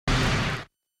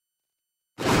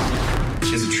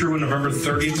Is it true on November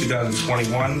 30th,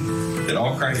 2021, that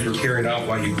all crimes were carried out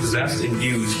while you possessed and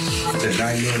used that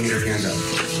 9mm handgun?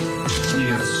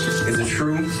 Yes. Is it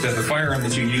true that the firearm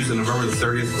that you used on November the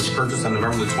 30th was purchased on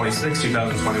November the 26th,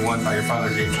 2021 by your father,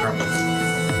 James Crumbley?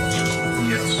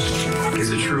 Yes.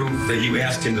 Is it true that you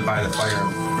asked him to buy the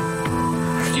firearm?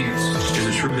 Yes. Is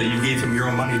it true that you gave him your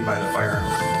own money to buy the firearm?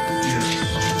 Yes.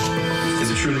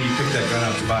 Is it true that you picked that gun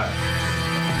out to buy?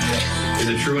 Yes. Is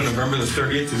it true on November the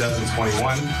 30th,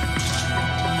 2021,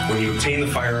 when you obtained the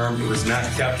firearm, it was not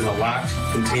kept in a locked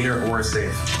container or a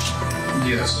safe?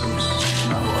 Yes, it was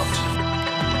not locked.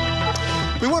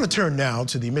 We want to turn now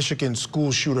to the Michigan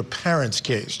school shooter parents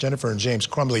case. Jennifer and James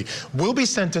Crumbley will be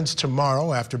sentenced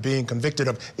tomorrow after being convicted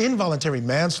of involuntary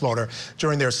manslaughter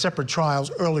during their separate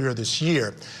trials earlier this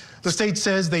year. The state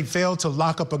says they failed to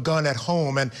lock up a gun at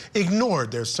home and ignored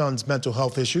their son's mental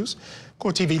health issues.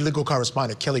 Court TV legal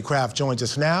correspondent Kelly Craft joins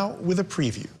us now with a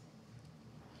preview.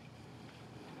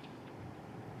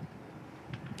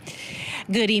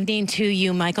 Good evening to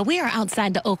you, Michael. We are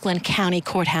outside the Oakland County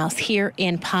Courthouse here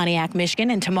in Pontiac, Michigan,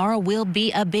 and tomorrow will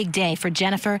be a big day for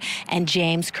Jennifer and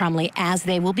James Crumbley as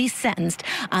they will be sentenced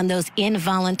on those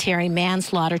involuntary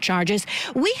manslaughter charges.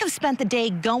 We have spent the day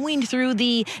going through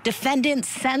the defendant's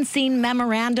sentencing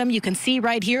memorandum. You can see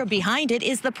right here behind it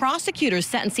is the prosecutor's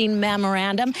sentencing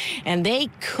memorandum, and they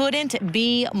couldn't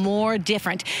be more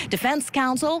different. Defense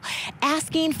counsel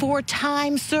asking for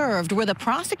time served, where the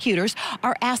prosecutors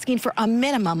are asking for a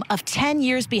minimum of 10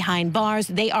 years behind bars.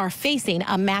 They are facing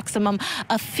a maximum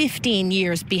of 15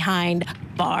 years behind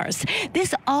bars.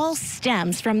 This all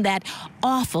stems from that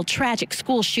awful, tragic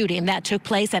school shooting that took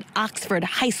place at Oxford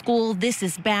High School. This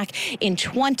is back in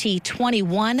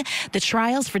 2021. The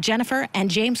trials for Jennifer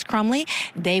and James Crumbley,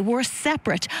 they were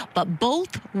separate, but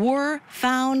both were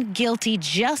found guilty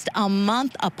just a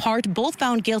month apart. Both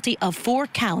found guilty of 4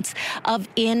 counts of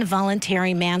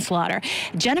involuntary manslaughter.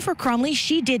 Jennifer Crumbley,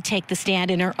 she did take the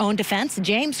stand in her own defense.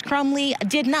 James Crumbley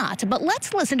did not. But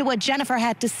let's listen to what Jennifer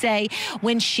had to say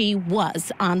when she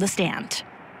was on the stand.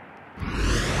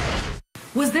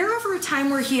 Was there ever a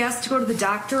time where he asked to go to the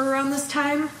doctor around this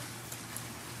time?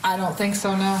 I don't think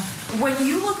so, no. When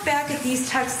you look back at these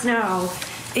texts now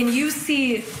and you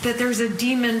see that there's a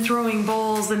demon throwing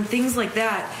bowls and things like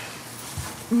that,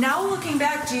 now looking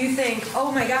back, do you think,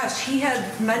 oh my gosh, he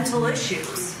had mental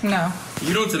issues? No.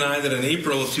 You don't deny that in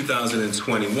April of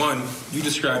 2021, you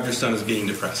described your son as being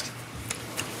depressed.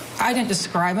 I didn't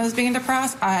describe him as being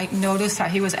depressed. I noticed that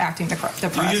he was acting depressed.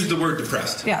 You used the word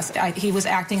depressed. Yes, he was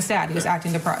acting sad. He was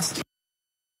acting depressed.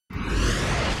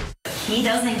 He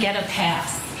doesn't get a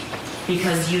pass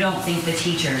because you don't think the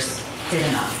teachers did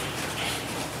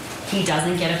enough. He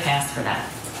doesn't get a pass for that.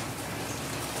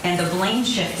 And the blame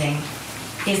shifting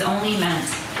is only meant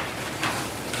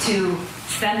to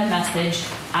send a message,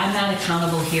 I'm not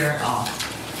accountable here at all.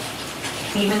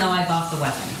 Even though I bought the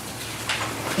weapon.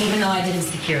 Even though I didn't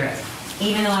secure it.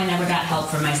 Even though I never got help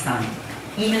from my son.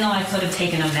 Even though I could have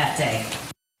taken him that day.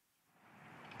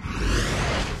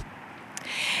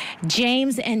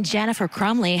 James and Jennifer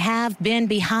Crumbley have been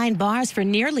behind bars for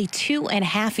nearly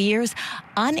 2.5 years,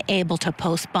 unable to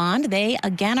post bond. They,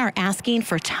 again, are asking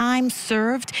for time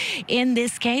served in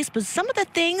this case. But some of the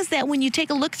things that when you take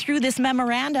a look through this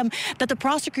memorandum that the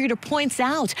prosecutor points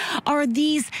out are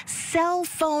these cell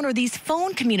phone or these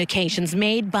phone communications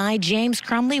made by James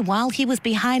Crumbley while he was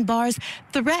behind bars,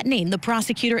 threatening the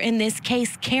prosecutor in this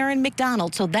case, Karen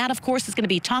McDonald. So that, of course, is going to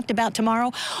be talked about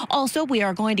tomorrow. Also, we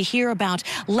are going to hear about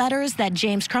letters that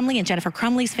James Crumbley and Jennifer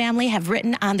Crumbley's family have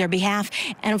written on their behalf,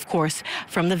 and of course,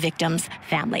 from the victims'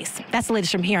 families. That's the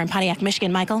latest from here in Pontiac,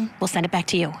 Michigan. Michael, we'll send it back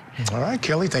to you. All right,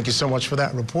 Kelly, thank you so much for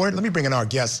that report. Let me bring in our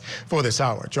guests for this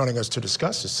hour. Joining us to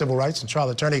discuss is civil rights and trial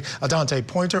attorney Adante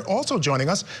Pointer. Also joining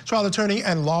us, trial attorney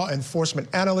and law enforcement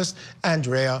analyst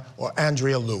Andrea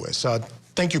Lewis.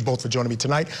 Thank you both for joining me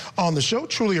tonight on the show.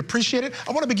 Truly appreciate it.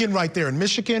 I want to begin right there in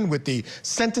Michigan with the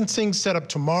sentencing set up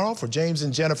tomorrow for James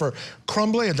and Jennifer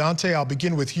Crumbley. Adante, I'll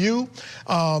begin with you.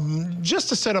 Just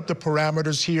to set up the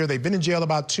parameters here, they've been in jail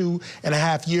about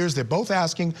 2.5 years. They're both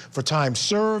asking for time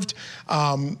served.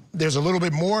 There's a little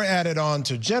bit more added on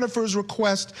to Jennifer's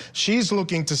request. She's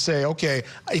looking to say, okay,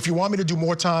 if you want me to do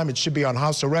more time, it should be on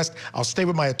house arrest. I'll stay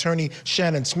with my attorney,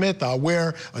 Shannon Smith. I'll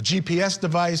wear a GPS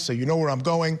device so you know where I'm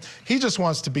going. He just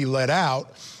wants to be let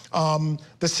out.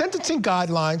 The sentencing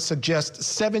guidelines suggest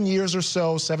 7 years or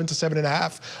so, 7 to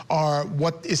 7.5 are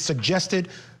what is suggested.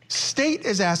 State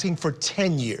is asking for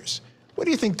 10 years. Where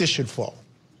do you think this should fall?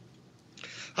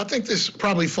 I think this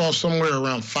probably falls somewhere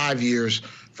around 5 years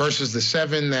versus the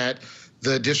 7 that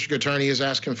the district attorney is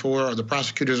asking for, or the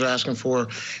prosecutors are asking for,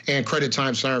 and credit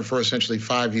time served for essentially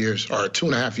 5 years or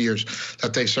 2.5 years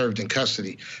that they served in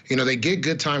custody. You know, they get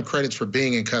good time credits for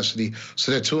being in custody,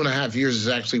 so that 2.5 years is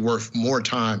actually worth more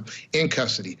time in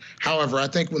custody. However, I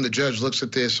think when the judge looks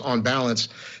at this on balance,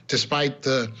 despite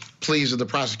the pleas of the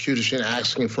prosecution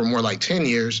asking for more like 10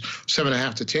 years,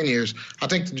 7.5 to 10 years, I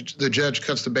think the judge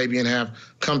cuts the baby in half,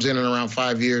 comes in at around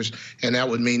 5 years, and that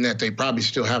would mean that they probably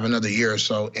still have another year or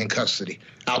so in custody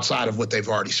outside of what they've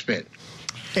already spent.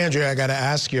 Andrea, I got to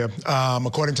ask you,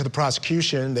 according to the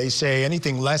prosecution, they say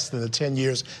anything less than the 10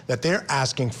 years that they're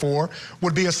asking for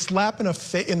would be a slap in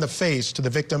the face to the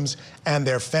victims and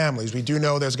their families. We do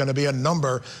know there's going to be a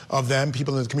number of them,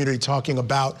 people in the community, talking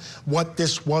about what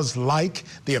this was like,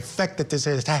 the effect that this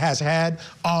has had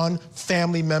on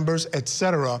family members,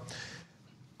 etc.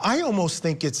 I almost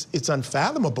think it's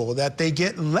unfathomable that they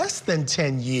get less than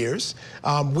 10 years.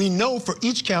 We know for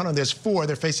each count, and there's 4,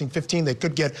 they're facing 15, they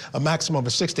could get a maximum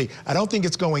of 60. I don't think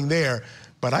it's going there,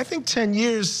 but I think 10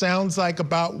 years sounds like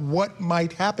about what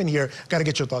might happen here. Got to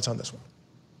get your thoughts on this one.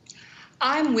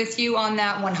 I'm with you on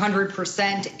that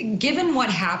 100%. Given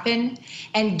what happened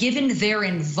and given their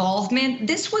involvement,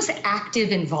 this was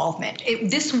active involvement.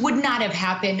 This would not have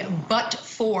happened but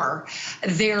for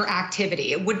their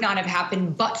activity. It would not have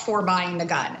happened but for buying the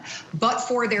gun, but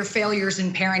for their failures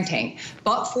in parenting,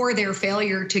 but for their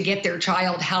failure to get their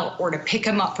child help or to pick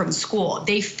him up from school.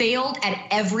 They failed at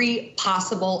every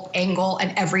possible angle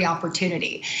and every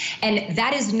opportunity. And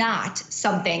that is not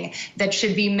something that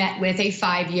should be met with a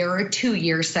 5-year or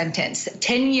 2-year sentence.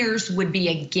 10 years would be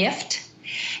a gift,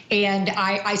 and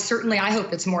I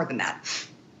hope it's more than that.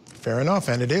 Fair enough,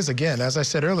 and it is, again, as I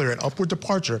said earlier, an upward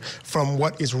departure from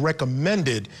what is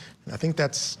recommended. And I think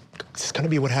it's going to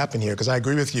be what happened here, because I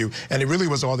agree with you. And it really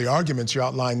was all the arguments you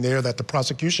outlined there that the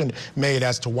prosecution made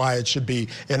as to why it should be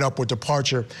an upward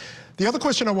departure. The other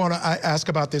question I want to ask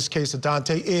about this case,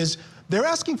 Adante, is they're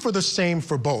asking for the same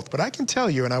for both. But I can tell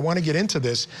you, and I want to get into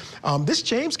this, this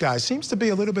James guy seems to be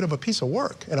a little bit of a piece of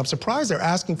work. And I'm surprised they're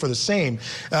asking for the same.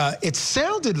 It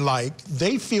sounded like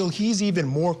they feel he's even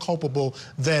more culpable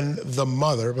than the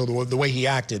mother. The way he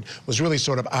acted was really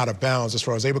sort of out of bounds as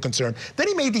far as they were concerned. Then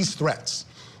he made these threats.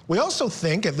 We also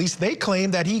think, at least they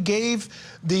claim, that he gave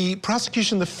the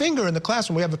prosecution the finger in the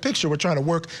classroom. We have a picture. We're trying to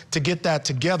work to get that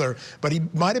together. But he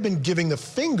might have been giving the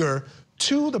finger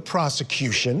to the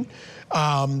prosecution.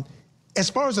 As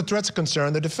far as the threats are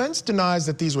concerned, the defense denies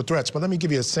that these were threats, but let me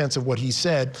give you a sense of what he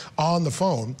said on the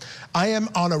phone. "I am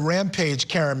on a rampage,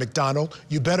 Karen McDonald.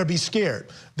 You better be scared."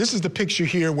 This is the picture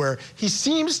here where he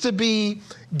seems to be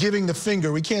giving the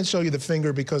finger. We can't show you the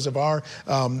finger because of our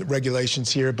regulations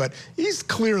here, but he's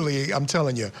clearly, I'm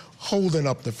telling you, holding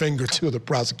up the finger to the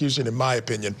prosecution, in my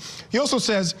opinion. He also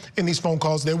says in these phone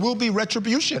calls, there will be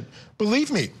retribution.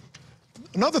 Believe me.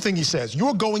 Another thing he says,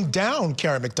 "You're going down,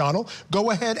 Karen McDonald.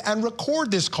 Go ahead and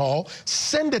record this call.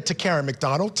 Send it to Karen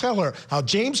McDonald. Tell her how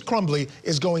James Crumbley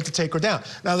is going to take her down."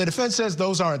 Now, the defense says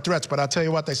those aren't threats, but I'll tell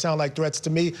you what, they sound like threats to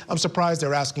me. I'm surprised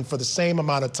they're asking for the same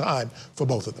amount of time for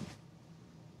both of them.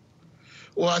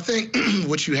 Well, I think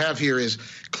what you have here is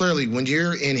clearly when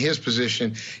you're in his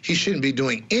position, he shouldn't be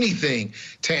doing anything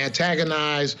to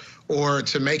antagonize or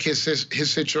to make his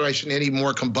situation any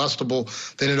more combustible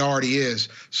than it already is.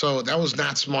 So that was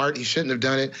not smart. He shouldn't have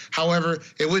done it. However,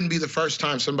 it wouldn't be the first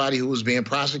time somebody who was being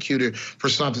prosecuted for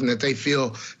something that they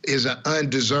feel is an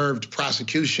undeserved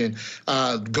prosecution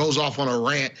goes off on a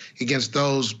rant against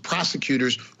those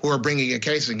prosecutors who are bringing a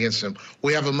case against him.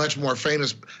 We have a much more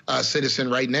famous citizen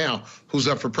right now who's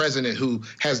up for president who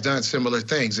has done similar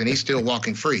things, and he's still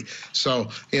walking free. So,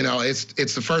 you know,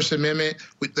 it's the First Amendment.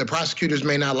 The prosecutors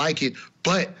may not like it,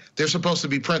 but they're supposed to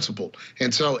be principled.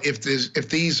 And so if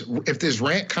this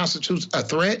rant constitutes a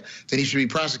threat, then he should be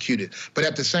prosecuted. But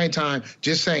at the same time,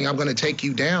 just saying I'm going to take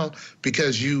you down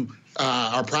because you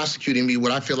are prosecuting me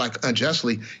what I feel like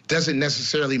unjustly doesn't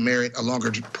necessarily merit a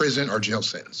longer prison or jail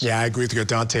sentence. Yeah, I agree with you,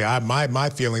 Dante. My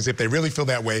feelings, if they really feel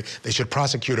that way, they should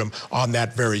prosecute him on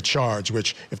that very charge,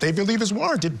 which if they believe is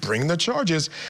warranted, bring the charges.